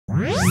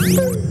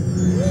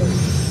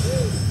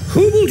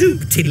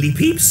Hoobledoop, tiddly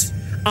peeps.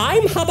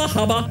 I'm Hubba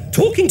Hubba,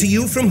 talking to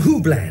you from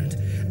Hoobland.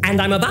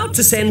 And I'm about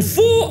to send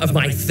 4 of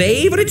my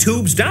favourite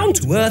Hoobs down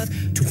to Earth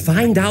to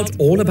find out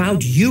all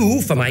about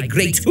you for my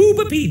great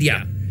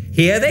Hoobopedia.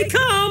 Here they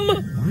come!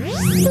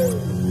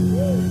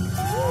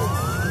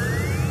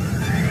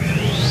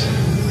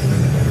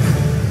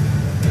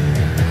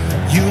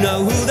 You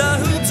know who the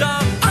Hoobs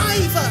are?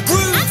 Ivor!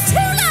 Groove! And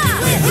Tula!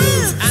 We're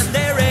Hoobs! And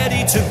they're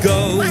ready to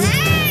go. Well,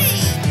 hey!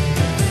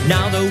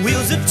 Now the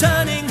wheels are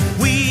turning,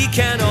 we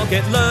can all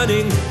get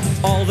learning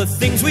all the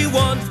things we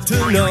want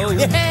to know.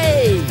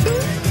 Hey!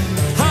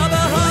 Hubba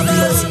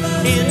Hubba's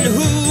in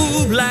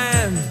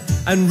Hoobland,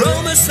 and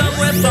Roma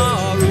somewhere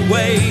far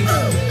away.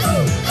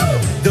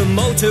 The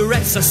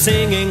motorettes are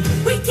singing,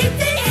 we keep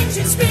the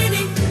engine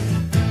spinning.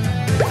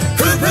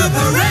 Hoop hoop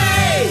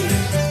hooray!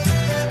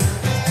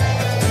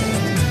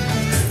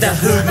 The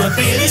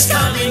Hoobmobile is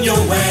coming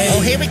your way.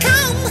 Oh, here we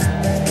come!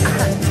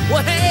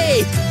 Well,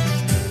 hey!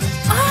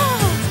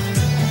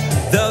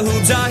 The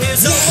Hoobs are here,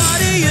 so what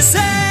do you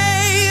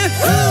say?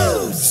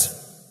 Hoobs!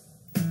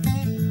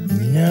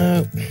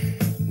 No.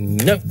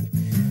 Nope.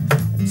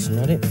 That's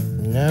not it.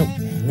 No.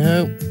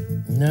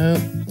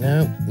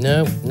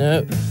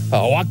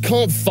 Oh, I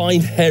can't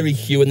find Harry,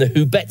 Hugh and the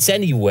Hoobettes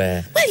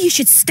anywhere. Well, you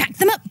should stack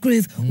them up,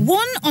 Groove.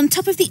 One on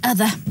top of the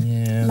other.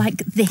 Yeah.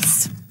 Like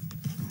this.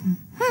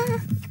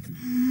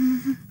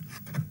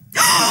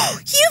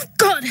 You've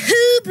got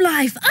Hoob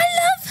Life. I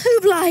love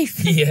Hoob Life.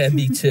 Yeah,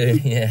 me too,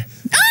 yeah.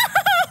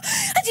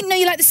 I didn't know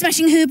you liked the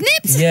smashing Hoob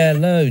nips. Yeah,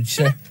 loads.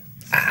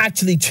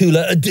 Actually,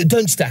 Tula,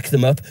 don't stack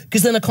them up,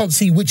 because then I can't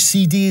see which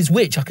CD is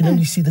which. I can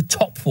only see the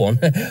top one.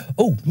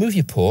 Oh, move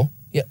your paw.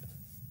 Yeah.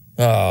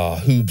 Ah,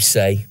 Hoobs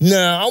say. No,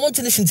 I want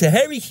to listen to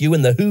Harry, Hugh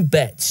and the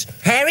Hoobettes.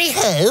 Harry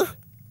who?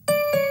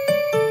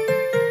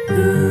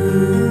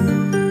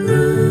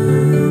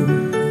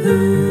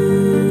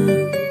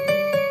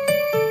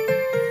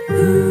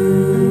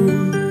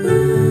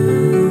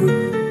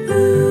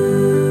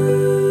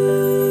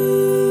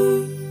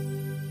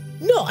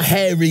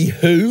 Harry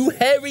who?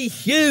 Harry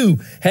Hugh.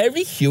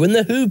 Harry Hugh and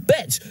the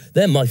Hoobettes.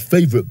 They're my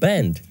favourite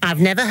band. I've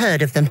never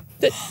heard of them.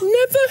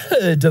 Never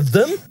heard of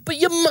them? But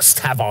you must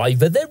have,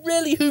 Ivor. They're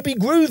really hooby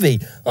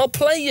groovy. I'll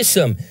play you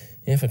some,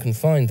 if I can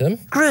find them.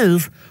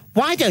 Groove,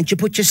 why don't you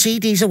put your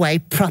CDs away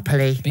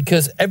properly?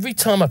 Because every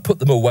time I put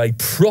them away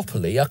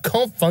properly, I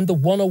can't find the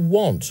one I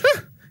want.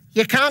 Huh.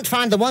 You can't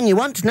find the one you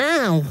want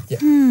now. Yeah.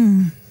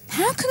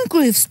 How can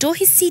Groove store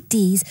his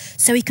CDs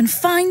so he can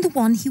find the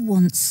one he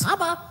wants?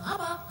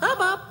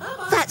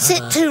 That's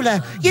it,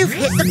 Tula. You've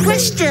hit the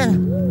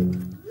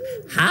question.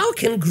 How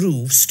can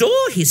Groove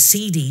store his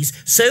CDs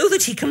so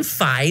that he can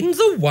find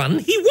the one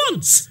he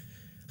wants?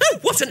 Oh,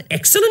 what an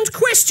excellent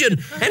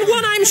question, and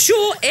one I'm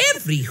sure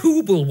every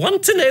Hoob will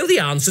want to know the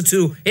answer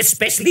to,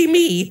 especially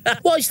me.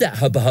 Why's that,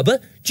 Hubba Hubba?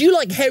 Do you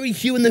like Harry,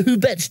 Hugh and the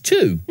Hoobettes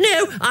too?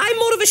 No, I'm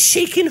more of a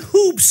shakin'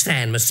 Hoobs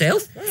fan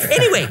myself.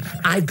 Anyway,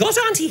 I've got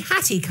Auntie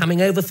Hattie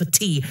coming over for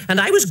tea, and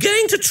I was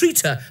going to treat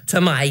her to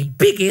my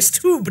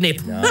biggest Hoob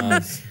nip.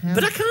 Nice.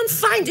 But I can't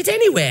find it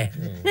anywhere.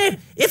 Now,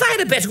 if I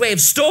had a better way of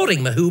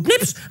storing my Hoob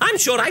nips, I'm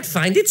sure I'd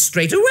find it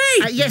straight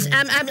away. Yes,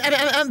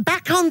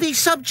 back on the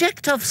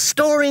subject of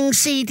storing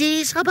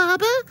CDs, Hubba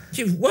Hubba.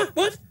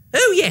 What?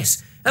 Oh,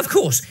 yes, of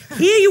course.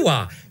 Here you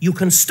are. You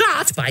can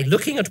start by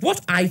looking at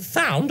what I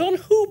found on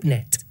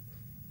HoobNet.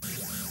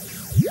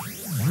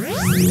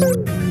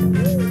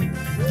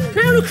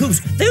 Now look,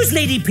 Hoobs, those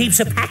lady peeps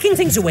are packing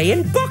things away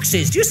in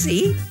boxes, do you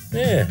see?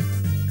 Yeah.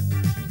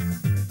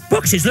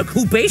 Boxes look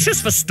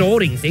hoobacious for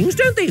storing things,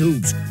 don't they,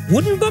 Hoobs?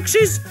 Wooden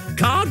boxes,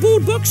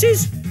 cardboard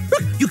boxes.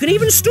 Look, you can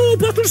even store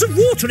bottles of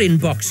water in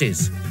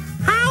boxes.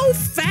 How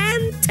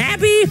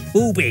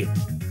fan-tabby-hooby.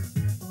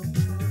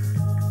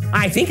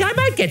 I think I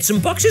might get some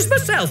boxes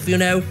myself, you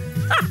know.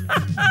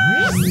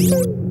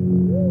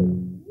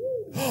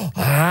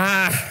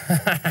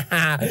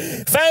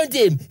 Found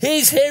him!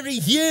 Here's Harry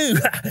Hugh!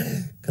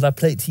 Could I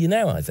play it to you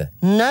now, Ivor?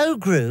 No,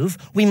 Groove.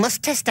 We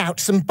must test out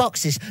some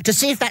boxes to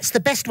see if that's the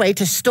best way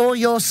to store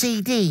your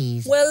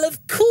CDs. Well,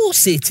 of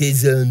course it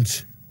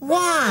isn't.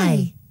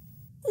 Why?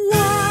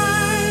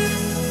 Why?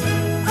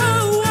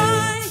 Oh,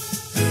 why?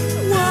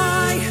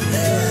 Why?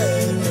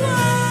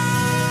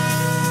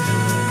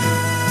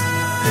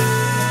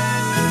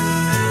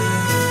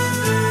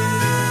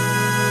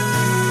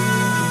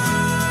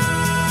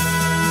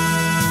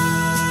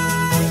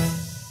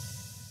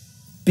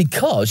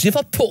 Because if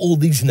I put all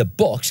these in a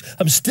box,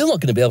 I'm still not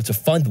going to be able to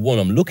find the one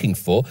I'm looking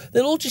for.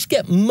 They'll all just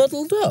get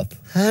muddled up.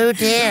 Oh,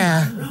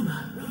 dear.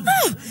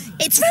 Oh,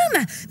 it's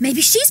Roma. Maybe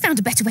she's found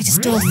a better way to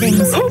store things.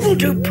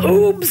 Hoobledoop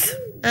Hoobs.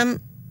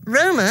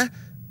 Roma,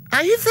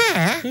 are you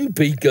there?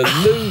 Hoobie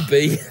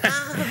galooby.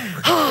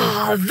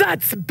 Ah,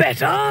 that's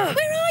better.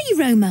 Where are you,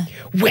 Roma?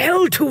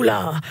 Well,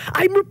 Tula,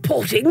 I'm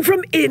reporting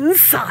from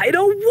inside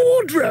a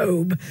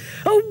wardrobe.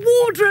 A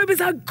wardrobe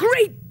is a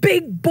great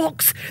big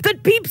box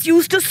that peeps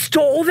use to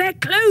store their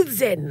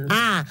clothes in.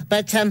 Ah,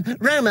 but,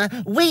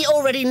 Roma, we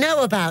already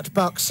know about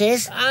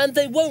boxes. And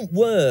they won't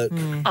work.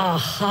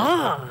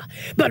 Aha!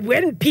 But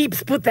when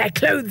peeps put their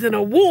clothes in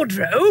a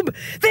wardrobe,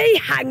 they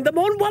hang them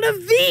on one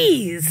of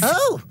these.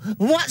 Oh,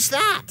 what's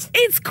that?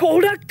 It's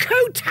called a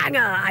coat hanger,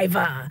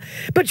 Ivor.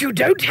 But you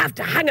don't have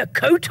to hang a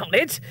coat on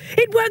it.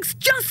 It works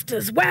just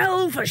as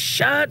well for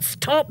shirts,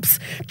 tops,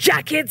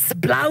 jackets,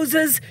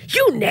 blouses,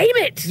 you name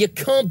it. You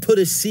can't put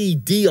a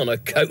CD on a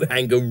coat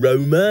hanger,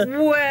 Roma.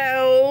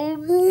 Well,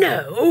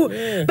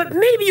 no. But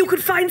maybe you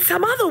could find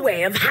some other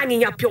way of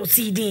hanging up your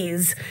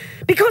CDs.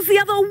 Because the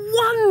other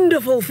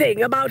wonderful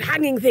thing about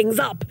hanging things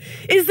up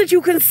is that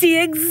you can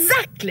see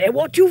exactly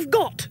what you've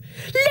got.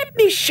 Let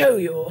me show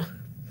you.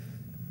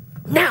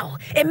 Now,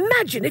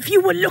 imagine if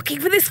you were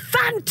looking for this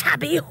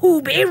fantabby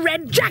Hoobie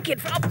red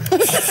jacket from...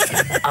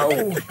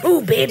 Oh,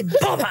 Hoobie,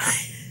 bother!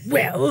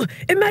 Well,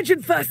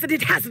 imagine first that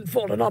it hasn't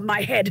fallen on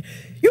my head.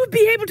 You'd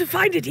be able to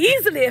find it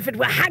easily if it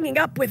were hanging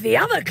up with the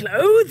other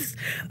clothes.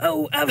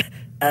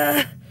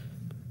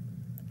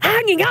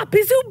 Hanging up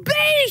is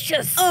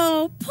audacious!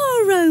 Oh,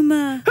 poor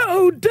Roma.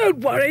 Oh, don't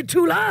worry,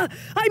 Tula.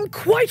 I'm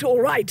quite all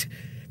right.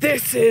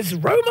 This is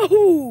Roma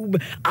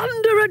Hoob,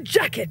 under a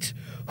jacket.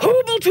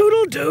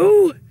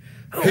 Hooble-toodle-doo.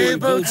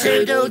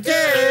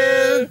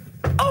 Hooble-toodle-doo.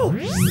 Oh!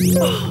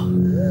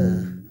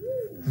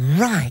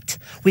 Right,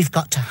 we've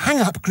got to hang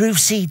up Groove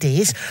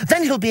CDs,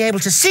 then he'll be able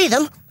to see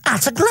them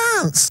at a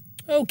glance.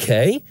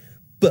 Okay,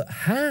 but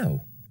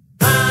how?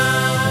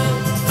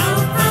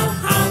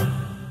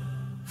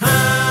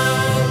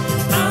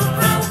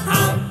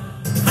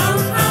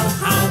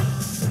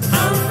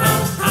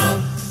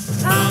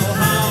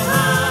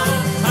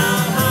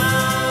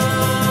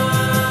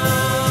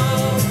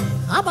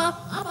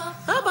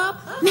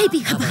 Maybe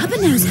Hubba Hubba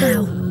knows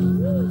how.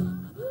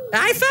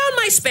 I found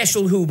my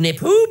special Hoobnip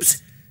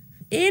Hoobs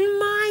in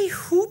my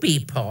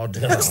Hoobie pod.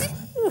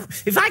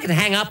 If I could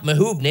hang up my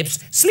Hoobnips,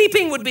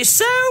 sleeping would be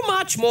so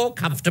much more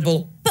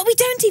comfortable. But we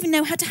don't even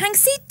know how to hang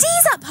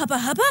CDs up, Hubba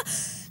Hubba,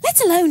 let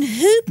alone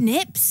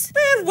Hoobnips.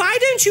 Well, why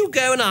don't you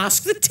go and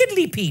ask the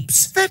Tiddly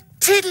Peeps? The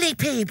Tiddly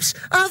Peeps,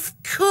 of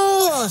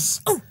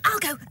course. Oh, I'll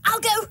go.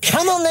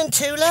 Come on then,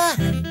 Tula.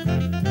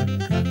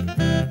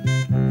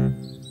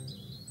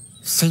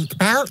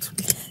 Seatbelt.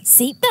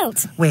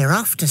 Seatbelt. We're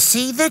off to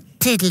see the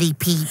Tiddly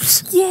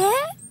Peeps. Yeah?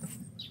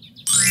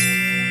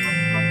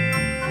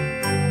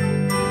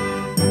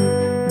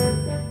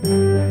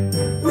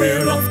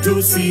 We're off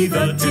to see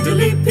the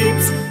Tiddly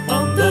Peeps,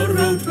 on the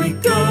road we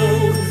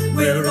go.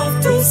 We're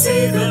off to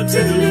see the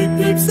Tiddly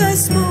Peeps, they're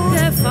smart,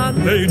 they're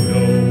fun, they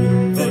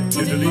know. The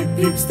Tiddly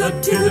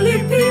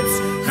Peeps,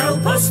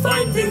 help us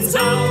find things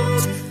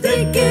out.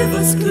 They give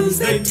us clues,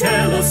 they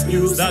tell us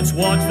news, that's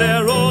what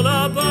they're all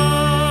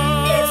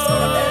about. It's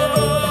what they're all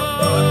about.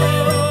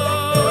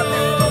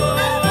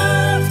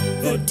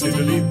 The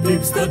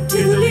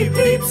Tiddly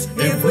Peeps,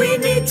 if we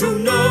need to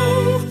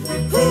know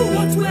who,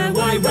 what, where,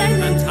 why,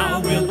 when, and how,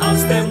 we'll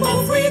ask them,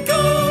 off we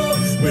go.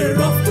 We're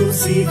off to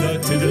see the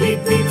Tiddly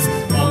Peeps,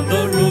 on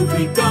the road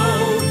we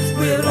go.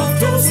 We're off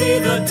to see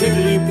the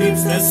Tiddly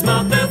Peeps, they're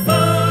smart, they're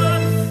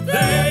fun,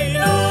 they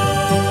know.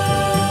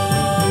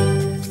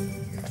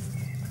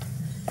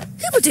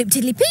 Hoobledoop,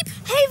 Tiddly Peep.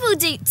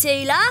 Hoobledoop,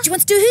 Tula. Do you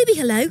want to do a Hoobie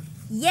hello?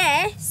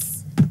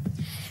 Yes.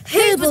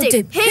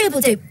 Hoobledoop,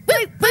 Hoobledoop.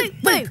 Whoop, whoop,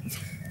 whoop.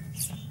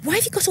 Why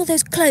have you got all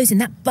those clothes in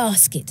that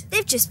basket?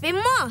 They've just been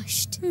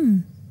washed.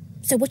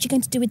 So what are you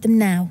going to do with them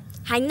now?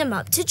 Hang them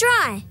up to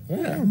dry.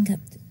 Hang up.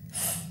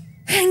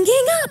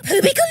 Hanging up!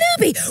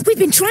 Hooby-galooby! We've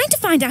been trying to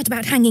find out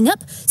about hanging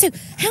up. So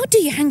how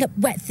do you hang up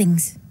wet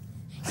things?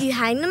 You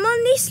hang them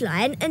on this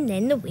line and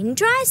then the wind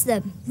dries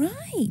them.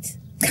 Right.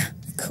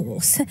 Of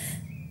course.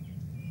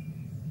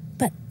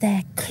 But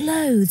they're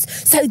clothes.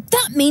 So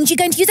that means you're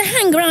going to use a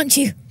hanger, aren't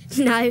you?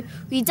 No,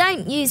 we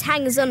don't use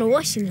hangers on a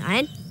washing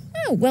line.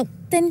 Oh, well,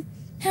 then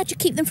how do you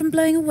keep them from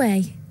blowing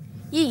away?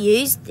 You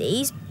use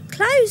these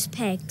clothes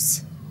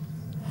pegs.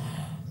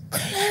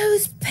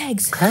 Clothes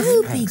pegs.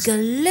 Clothes pegs.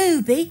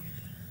 Hooby-galooby.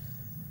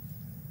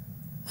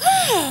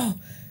 Oh,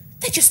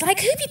 they're just like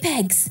hoobie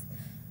pegs.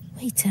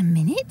 Wait a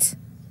minute.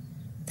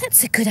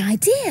 That's a good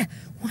idea.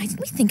 Why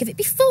didn't we think of it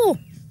before?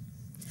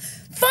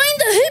 Find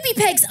the hoobie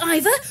pegs,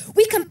 Ivor.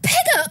 We can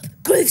peg up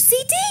Groove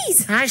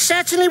CDs. I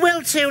certainly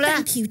will, Tula.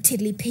 Thank you,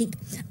 Tiddly Peep.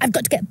 I've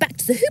got to get back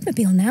to the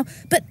Hoopmobile now,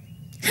 but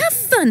have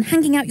fun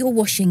hanging out your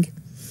washing.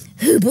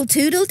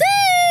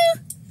 Hooble-toodle-doo!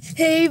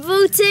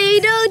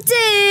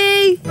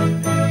 Hooble-toodle-doo!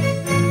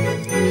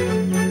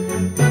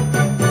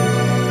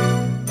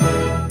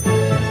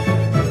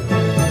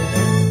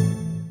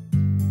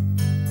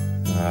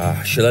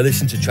 Shall I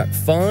listen to track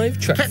 5,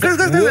 track 4?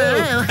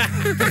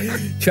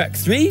 Track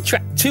 3,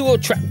 track 2, or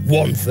track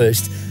 1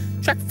 first?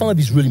 Track 5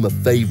 is really my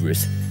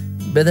favourite,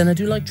 but then I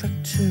do like track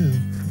 2.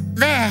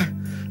 There.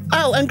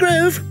 Oh, and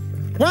Groove,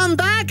 1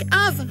 bag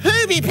of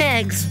hoobie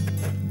pegs.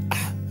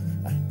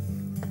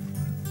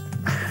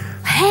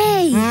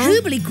 Hey,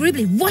 hoobly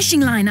groobly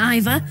washing line,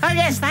 Ivor. Oh,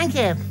 yes, thank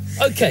you.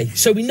 Okay,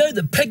 so we know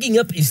that pegging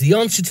up is the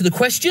answer to the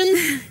question.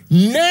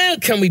 Now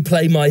can we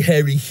play my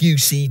Hairy Hugh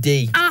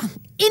CD?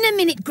 In a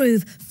minute,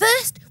 Groove.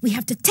 First, we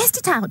have to test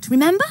it out,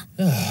 remember?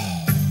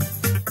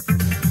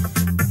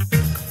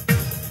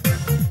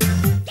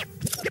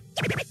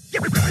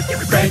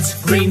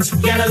 Reds,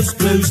 greens, yellows,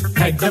 blues,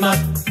 peg them up,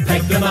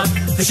 peg them up.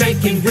 The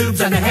shaking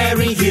Hoobs and the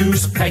Hairy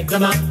Hughs, peg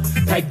them up,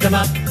 peg them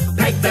up,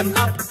 peg them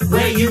up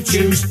where you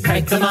choose.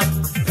 Peg them up,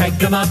 peg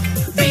them up.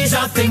 These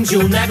are things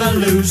you'll never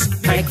lose.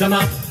 Peg them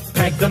up,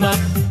 peg them up.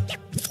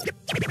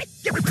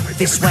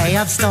 This way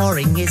of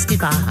storing is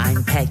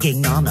divine,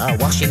 pegging on a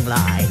washing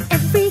line.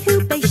 Every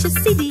Hoobacious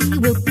CD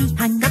will be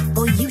hung up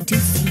for you to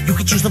see. You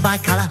can choose them by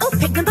colour. Oh,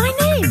 pick them by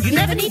name. You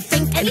never need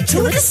think any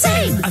two are the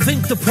same. I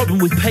think the problem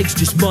with pegs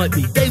just might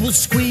be they will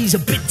squeeze a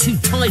bit too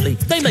tightly.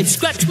 They may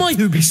scratch my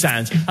Hoobie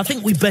sounds. I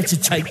think we better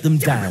take them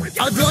down.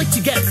 I'd like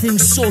to get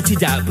things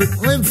sorted out, but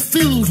I'm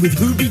filled with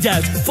Hoobie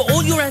doubt. For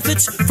all your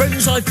efforts,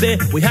 friends, I fear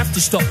we have to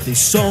stop this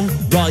song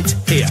right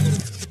here.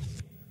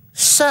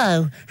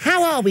 So,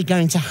 how are we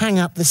going to hang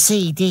up the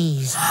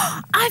CDs?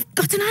 I've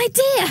got an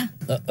idea.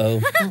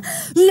 Uh-oh.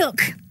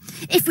 Look,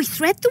 if we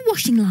thread the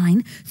washing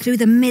line through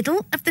the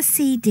middle of the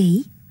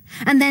CD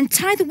and then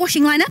tie the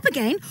washing line up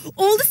again,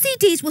 all the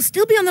CDs will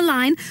still be on the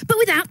line, but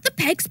without the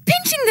pegs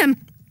pinching them.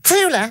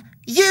 Tula,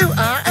 you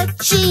are a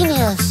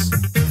genius.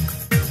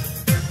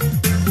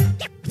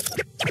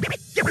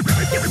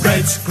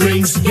 Reds,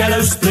 greens,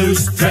 yellows,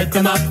 blues, thread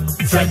them up,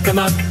 thread them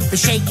up. The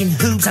shaking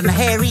Hoobs and the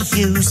Hairy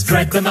Hughs.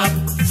 Thread them up,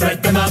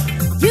 thread them up.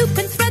 You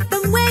can thread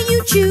them where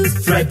you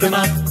choose. Thread them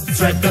up,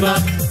 thread them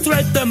up.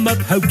 Thread them up,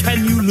 how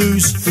can you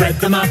lose? Thread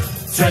them up,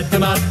 thread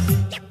them up.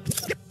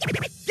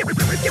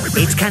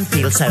 It can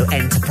feel so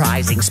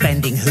enterprising,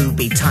 spending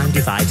Hoobie time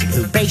devising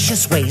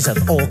Hoobacious ways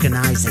of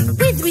organising.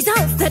 With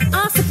results that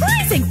are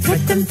surprising.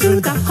 Thread them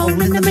through the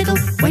hole in the middle.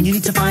 When you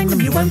need to find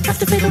them, you won't have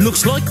to fiddle.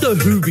 Looks like the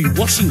Hoobie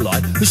washing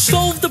line has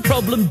solved the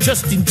problem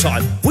just in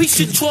time. We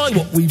should try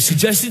what we've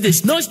suggested.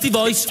 This nice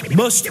device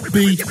must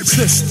be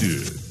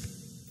tested.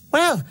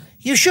 Well,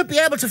 you should be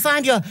able to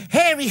find your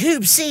Hairy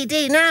Hoob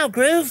CD now,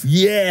 Groove.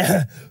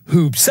 Yeah.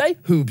 Hoob Say,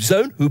 Hoob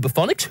Zone,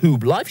 Hoobaphonics,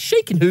 Hoob Life,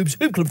 Shaking Hoobs,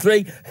 Hoob Club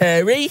 3,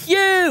 Hairy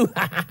Hugh.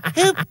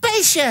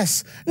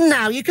 Hoobacious!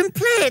 Now you can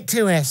play it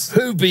to us.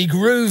 Hoobie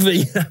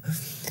Groovy.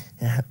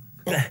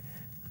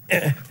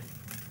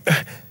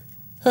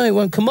 Oh, it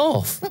won't come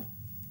off.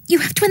 You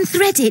have to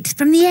unthread it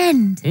from the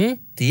end.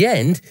 The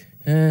end?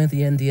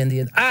 The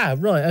end. Ah,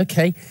 right,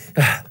 okay.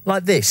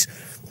 Like this.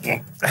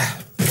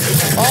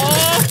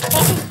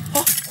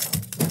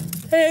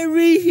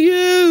 Hairy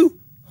Hugh!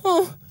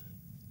 Oh,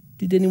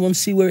 did anyone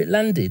see where it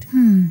landed?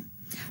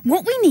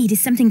 What we need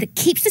is something that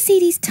keeps the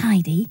CDs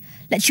tidy,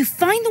 lets you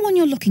find the one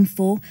you're looking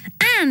for,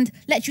 and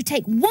lets you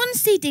take one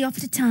CD off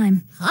at a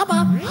time.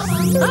 Hubba!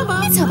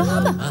 It's hubba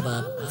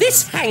hubba.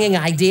 This hanging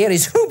idea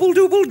is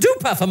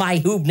hooble-dooble-duper for my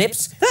Hoob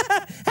nips.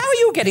 How are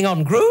you getting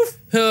on, Groove?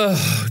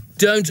 Oh,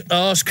 don't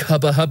ask,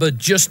 Hubba Hubba.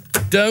 Just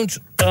don't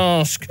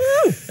ask.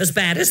 As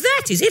bad as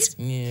that, is it?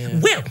 Yeah.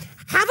 Well,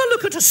 have a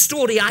look at a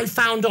story I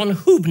found on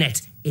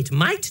HoobNet. It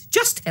might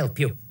just help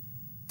you.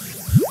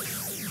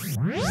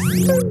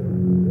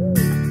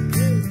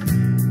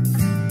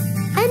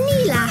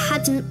 Anila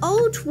had an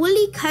old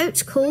woolly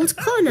coat called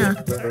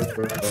Connor.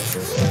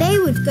 They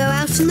would go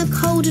out in the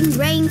cold and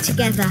rain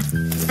together,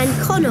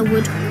 and Connor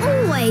would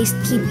always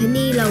keep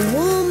Anila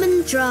warm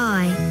and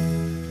dry.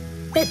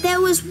 But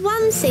there was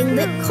one thing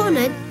that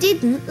Connor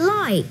didn't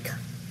like.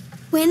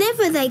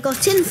 Whenever they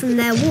got in from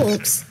their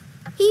walks,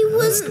 he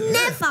was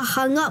never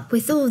hung up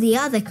with all the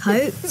other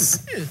coats.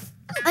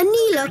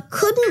 Anila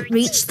couldn't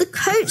reach the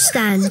coat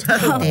stand,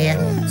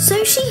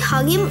 so she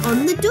hung him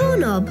on the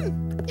doorknob.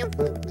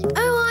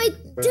 Oh, I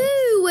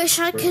do wish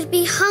I could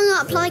be hung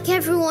up like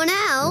everyone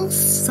else,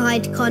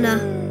 sighed Connor.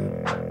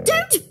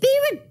 Don't be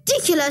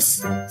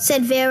ridiculous,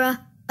 said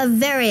Vera, a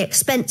very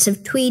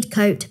expensive tweed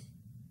coat.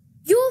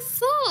 You're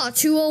far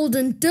too old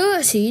and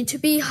dirty to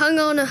be hung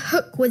on a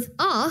hook with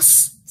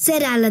us,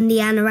 said Alan the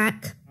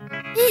anorak.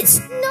 It's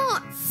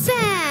not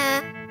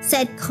fair,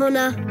 said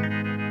Connor.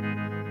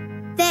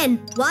 Then,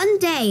 one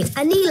day,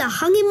 Anila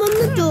hung him on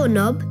the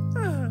doorknob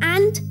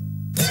and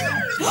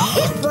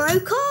it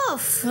broke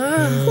off.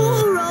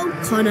 Poor old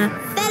Connor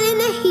fell in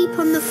a heap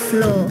on the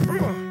floor.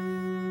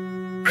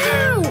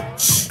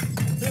 Ouch!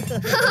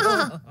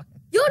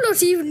 You're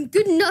not even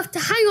good enough to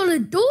hang on a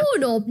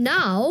doorknob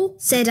now,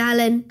 said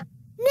Alan.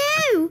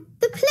 No,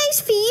 the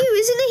place for you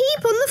is in a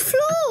heap on the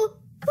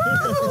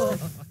floor.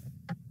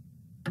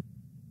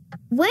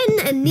 When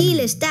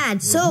Anila's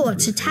dad saw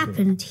what had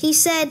happened, he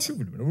said,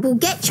 "We'll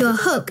get you a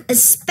hook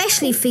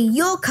especially for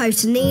your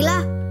coat,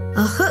 Anila.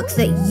 A hook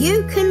that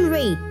you can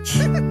reach."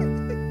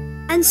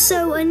 And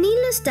so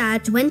Anila's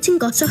dad went and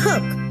got a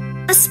hook,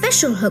 a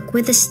special hook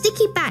with a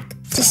sticky back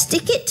to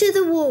stick it to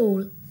the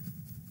wall.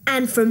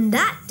 And from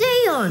that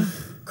day on,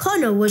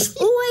 Connor was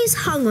always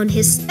hung on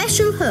his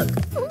special hook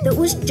that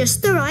was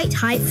just the right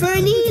height for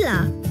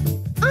Anila.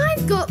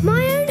 "I've got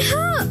my own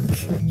hook,"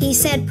 he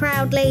said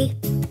proudly.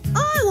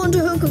 I want a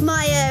hook of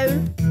my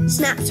own,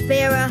 snapped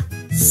Vera.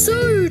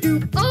 So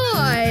do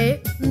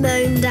I,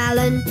 moaned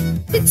Alan.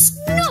 It's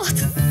not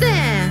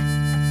fair.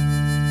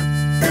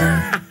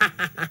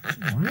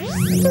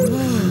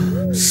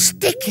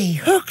 Sticky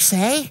hooks,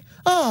 eh?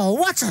 Oh,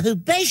 what a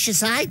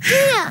hoobacious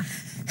idea!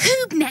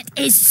 HoobNet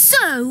is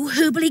so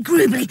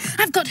hoobly-groobly.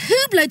 I've got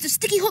hoobloads of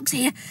sticky hooks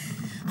here.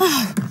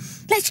 Oh,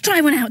 let's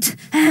try one out.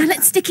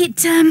 Let's stick it,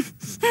 here.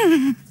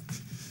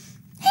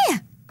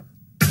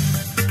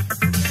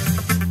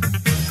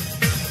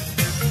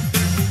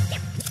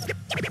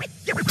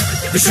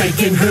 The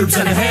shaking Hoobs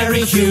and the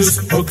hairy Hughs.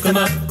 Hook them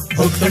up,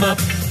 hook them up.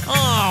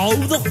 Oh,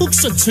 the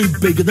hooks are too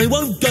big and they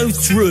won't go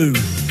through.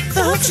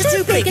 The hooks are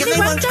too big and they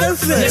won't go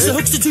through. Yes, the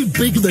hooks are too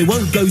big and they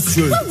won't go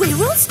through. Well,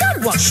 we're all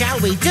stumped. What shall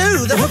we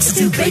do? The hooks are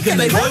too big and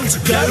they won't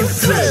go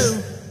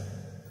through.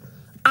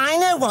 I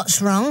know what's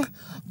wrong.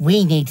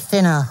 We need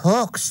thinner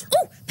hooks.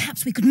 Oh,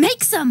 perhaps we could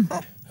make some.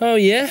 Oh,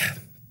 yeah?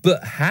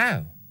 But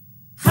how?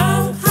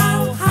 How,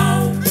 how,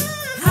 how?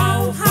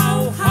 How,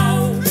 how,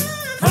 how?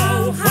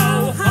 How, how,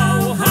 how,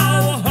 how, how?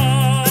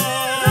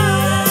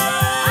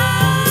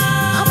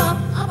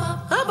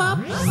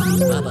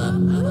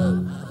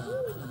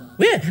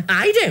 Well,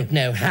 I don't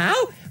know how,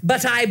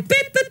 but I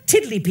bet the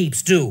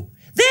Tiddly-Peeps do.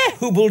 They're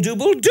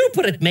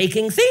hooble-dooble-duper at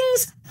making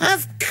things.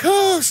 Of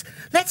course.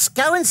 Let's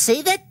go and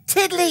see the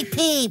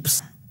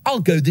Tiddly-Peeps.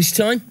 I'll go this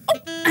time. Oh,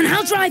 and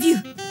I'll drive you.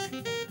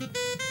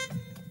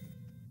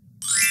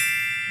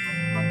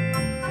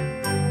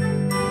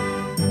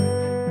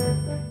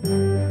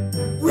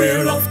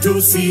 We're off to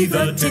see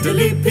the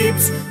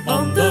Tiddly-Peeps,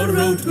 on the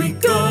road we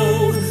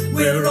go.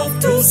 We're off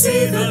to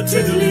see the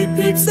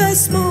Tiddly-Peeps, they're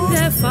smart,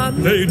 they're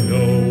fun, they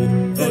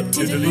know. The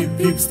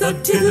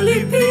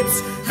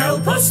Tiddly-Peeps,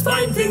 help us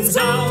find things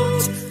out.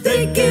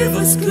 They give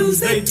us clues,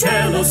 they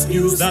tell us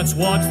news, that's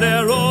what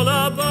they're all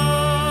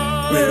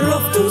about. We're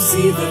off to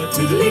see the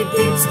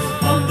Tiddly-Peeps,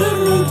 on the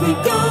road we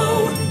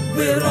go.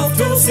 We're off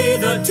to see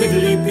the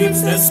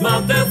Tiddly-Peeps, they're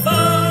smart, they're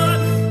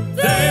fun,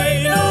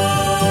 they know.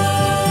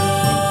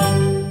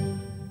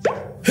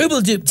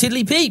 Hoobledoop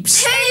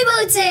Tiddly-Peeps.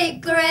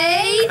 Hoobledoop,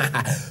 Groove.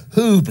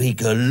 Hooby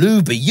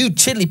galooby, you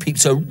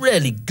Tiddly-Peeps are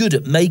really good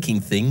at making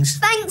things.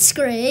 Thanks,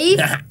 Groove.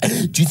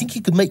 Do you think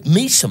you could make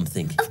me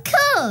something? Of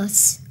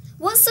course.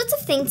 What sort of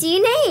thing do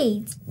you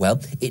need? Well,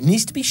 it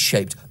needs to be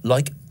shaped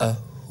like a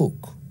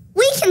hook.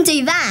 We can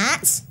do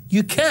that.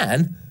 You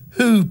can?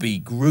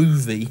 Hooby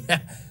groovy.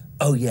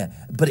 Oh, yeah,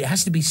 but it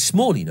has to be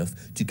small enough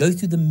to go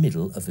through the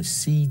middle of a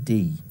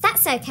CD.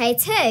 That's okay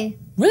too.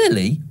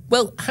 Really?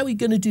 Well, how are we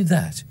going to do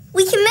that?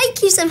 We can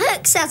make you some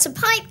hooks out of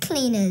pipe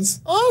cleaners.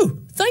 Oh,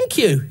 thank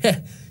you.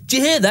 Do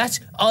you hear that,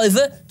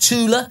 Ivor,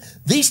 Tula?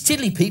 These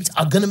Tiddly-Peeps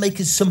are going to make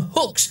us some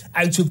hooks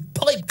out of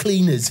pipe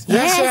cleaners.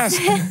 Yes.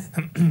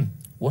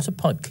 What are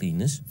pipe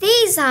cleaners?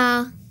 These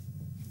are.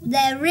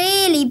 They're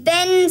really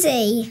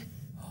bendy.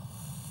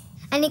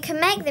 And you can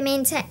make them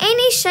into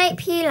any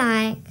shape you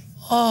like.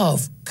 Oh,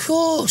 of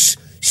course.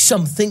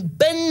 Something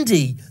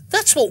bendy.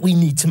 That's what we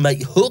need to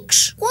make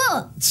hooks.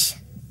 Watch.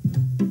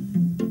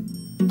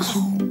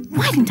 Oh,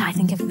 why didn't I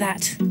think of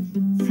that?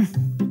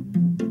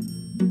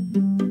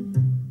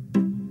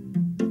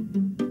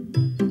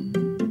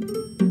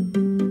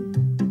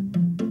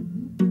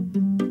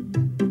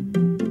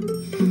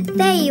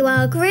 There you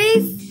are,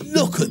 Groove.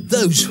 Look at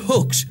those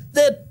hooks.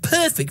 They're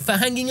perfect for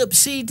hanging up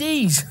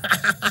CDs.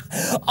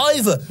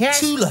 Ivor, Yes?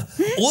 Tula,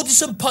 order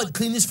some pipe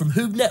cleaners from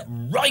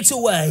HoobNet right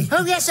away.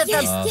 Oh, yes, of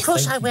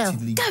course I will.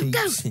 Go.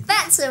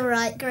 That's all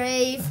right,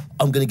 Groove.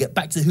 I'm going to get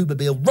back to the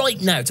Hoobermobile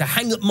right now to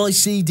hang up my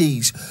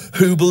CDs.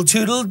 Hooble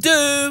toodle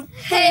doo.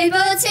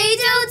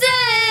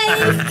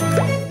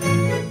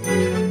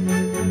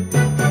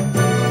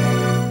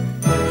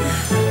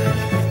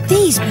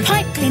 These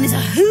pipe cleaners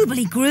are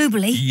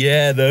hoobly-groobly.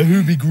 Yeah, they're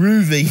hooby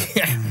groovy.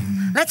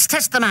 Let's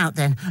test them out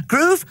then.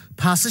 Groove,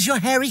 pass us your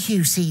Hairy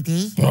Hugh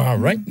CD. All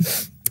right.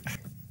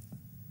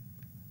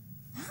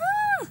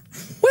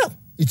 Well,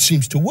 it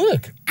seems to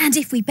work. And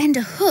if we bend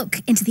a hook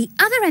into the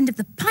other end of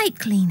the pipe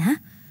cleaner,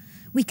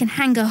 we can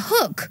hang a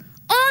hook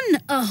on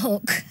a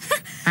hook.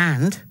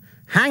 And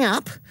hang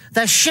up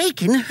the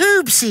Shakin'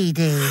 Hoob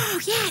CD.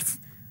 Oh, yes.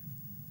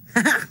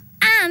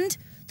 And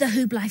the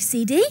Hoob Life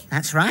CD.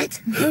 That's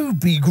right.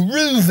 Hooby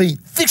groovy.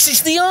 This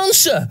is the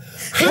answer.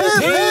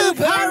 Hoob, hoob,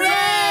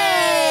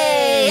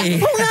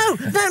 hooray! Oh,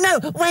 no.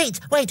 Wait.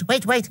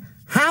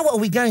 How are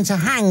we going to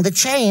hang the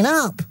chain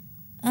up?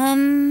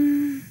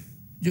 Well,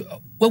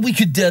 we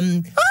could,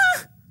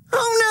 Oh,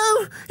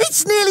 no.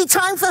 It's nearly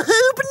time for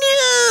Hoob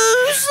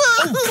News.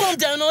 Oh, calm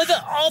down,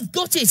 Ivor. I've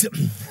got it.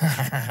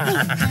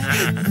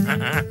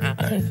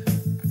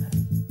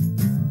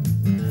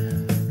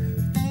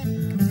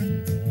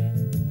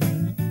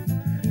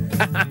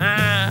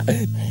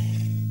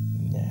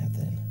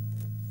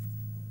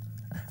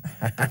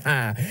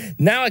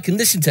 Now I can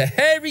listen to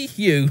Hairy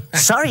Hugh.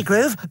 Sorry,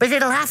 Groove, but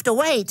it'll have to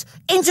wait.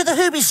 Into the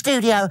Hooby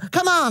studio.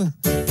 Come on.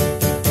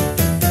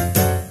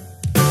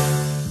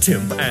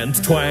 Timp and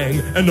Twang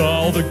and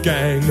all the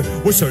gang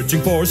were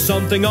searching for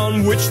something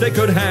on which they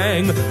could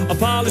hang a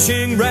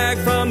polishing rag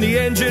from the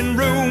engine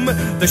room.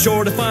 They're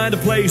sure to find a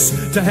place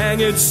to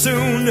hang it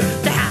soon.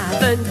 They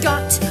haven't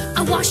got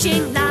a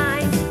washing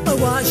line. A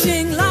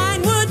washing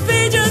line would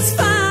be just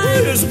fine.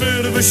 It is a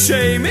bit of a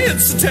shame,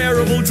 it's a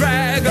terrible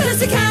drag, 'cause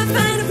they can't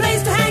find a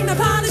place to hang the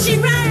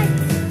polishing rag.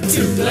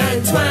 Tootle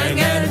and Twang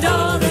and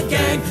all the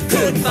gang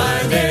couldn't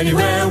find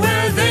anywhere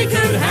where they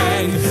could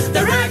hang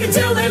the rag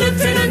until they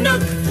looked in a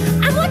nook.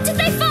 And what did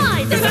they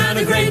find? They found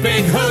a great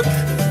big hook.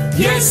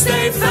 Yes,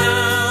 they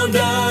found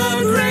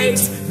a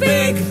great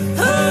big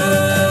hook.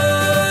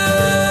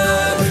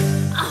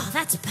 Oh,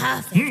 that's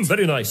perfect.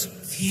 Very nice.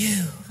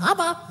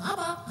 Hubba,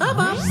 hubba,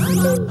 hubba.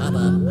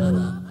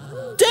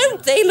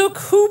 Don't they look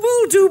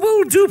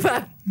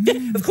hooble-dooble-duper?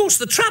 Of course,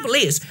 the trouble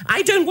is,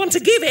 I don't want to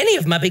give any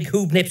of my big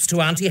hoob nips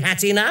to Auntie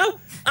Hattie now.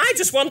 I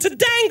just want to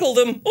dangle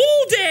them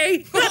all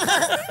day.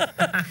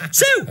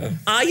 So,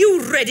 are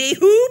you ready,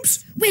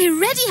 Hoobs? We're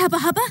ready, Hubba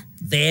Hubba.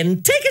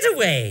 Then take it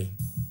away.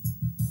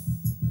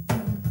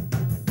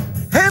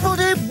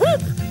 Hooble-doob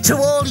whoop to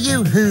all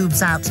you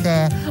Hoobs out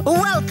there.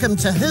 Welcome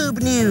to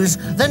Hoob News,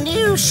 the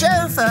new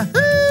show for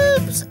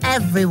Hoobs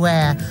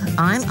everywhere.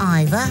 I'm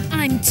Ivor.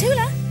 I'm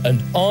Tula. And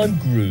I'm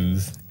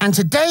Groove. And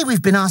today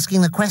we've been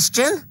asking the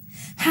question...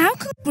 How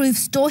can Groove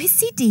store his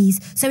CDs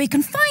so he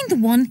can find the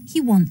one he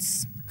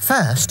wants?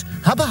 First,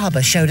 Hubba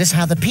Hubba showed us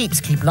how the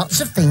peeps keep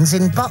lots of things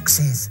in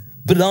boxes.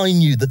 But I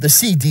knew that the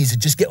CDs would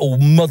just get all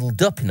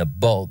muddled up in a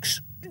box.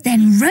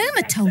 Then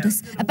Roma told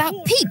us about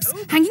peeps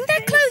hanging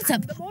their clothes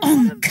up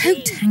on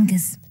coat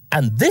hangers.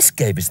 And this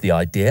gave us the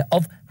idea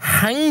of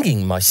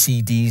hanging my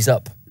CDs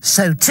up.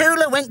 So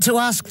Tula went to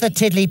ask the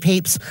Tiddly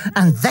Peeps,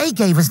 and they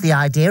gave us the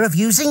idea of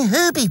using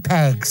hoobie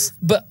pegs.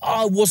 But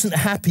I wasn't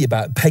happy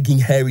about pegging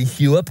Hairy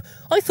Hugh up.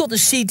 I thought the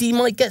CD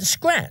might get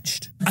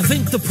scratched. I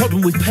think the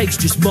problem with pegs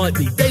just might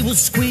be they will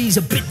squeeze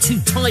a bit too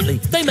tightly.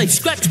 They may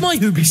scratch my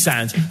hoobie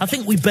sounds. I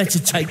think we better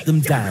take them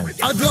down.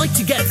 I'd like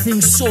to get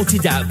things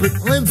sorted out, but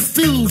I'm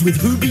filled with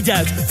hoobie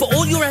doubt. For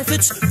all your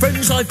efforts,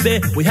 friends, I fear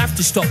we have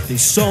to stop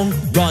this song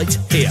right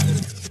here.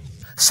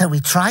 So we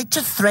tried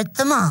to thread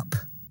them up.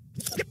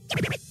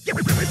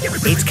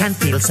 It can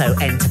feel so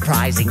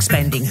enterprising,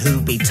 spending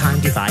hoobie time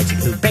devising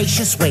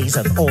hoobacious ways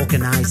of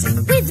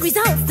organising. With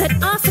results that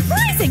are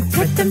surprising.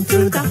 Thread them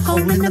through the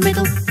hole in the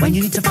middle. When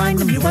you need to find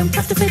them, you won't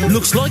have to fiddle.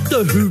 Looks like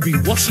the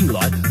hoobie washing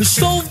line has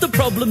solved the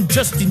problem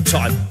just in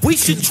time. We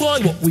should try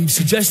what we've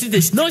suggested.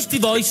 This nice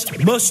device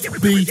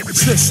must be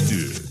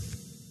tested.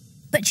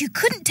 But you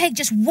couldn't take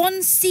just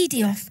one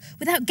CD off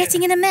without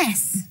getting in a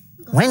mess.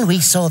 When we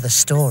saw the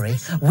story,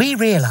 we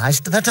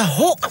realised that a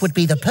hook would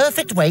be the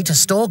perfect way to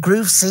store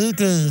Groove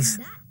CDs.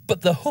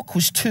 But the hook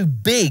was too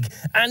big,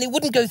 and it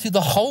wouldn't go through the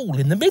hole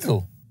in the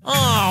middle.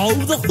 Oh,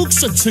 the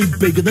hooks are too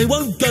big and they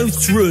won't go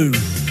through.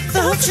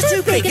 The hooks are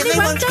too big and they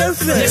won't go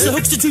through. Yes, the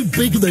hooks are too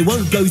big and they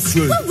won't go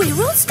through. Well, we're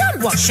all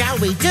stumped. What shall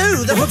we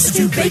do? The hooks are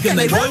too big and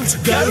they won't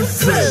go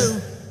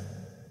through.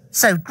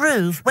 So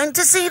Groove went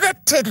to see the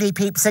Tiddly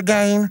Peeps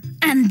again.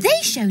 And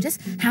they showed us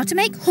how to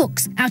make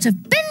hooks out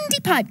of bendy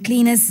pipe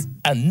cleaners.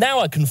 And now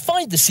I can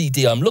find the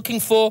CD I'm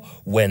looking for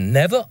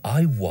whenever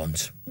I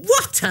want.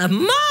 What a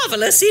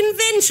marvellous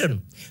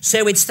invention!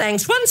 So it's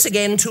thanks once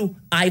again to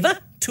Ivor,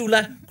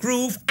 Tula,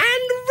 Groove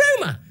and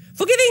Roma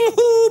for giving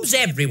Hoobs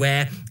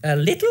everywhere a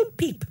little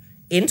peep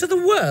into the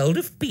world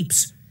of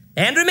peeps.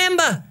 And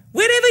remember,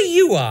 wherever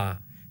you are,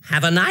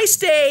 have a nice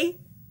day,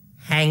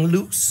 hang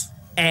loose,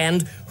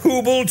 and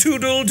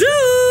hooble-toodle-doo!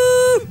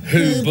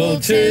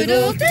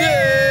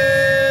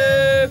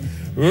 Hooble-toodle-doo!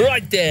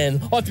 Right then,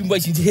 I've been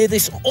waiting to hear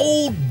this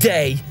all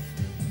day.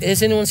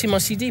 Has anyone seen my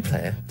CD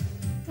player?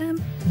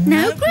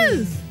 No,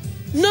 Groove.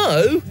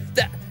 No?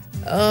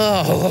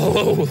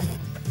 Oh.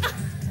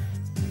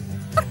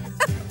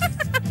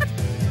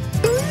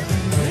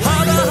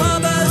 Hubba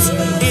Hubba's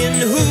in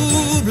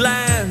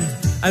Hoobland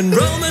and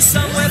Roma's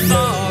somewhere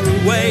far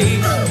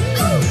away.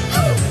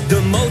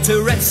 The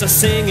motorettes are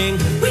singing,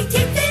 We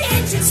keep the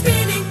engine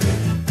spinning.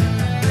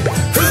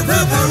 hoop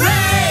hoop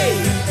hooray!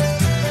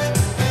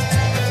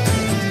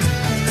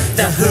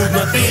 The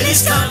Hoobmobile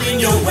is coming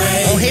your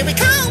way. Oh, here we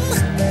come!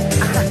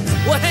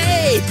 Well,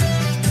 hey!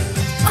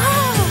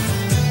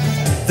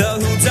 The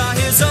Hoobs are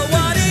here, so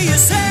what do you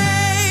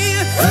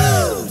say?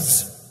 Hoo!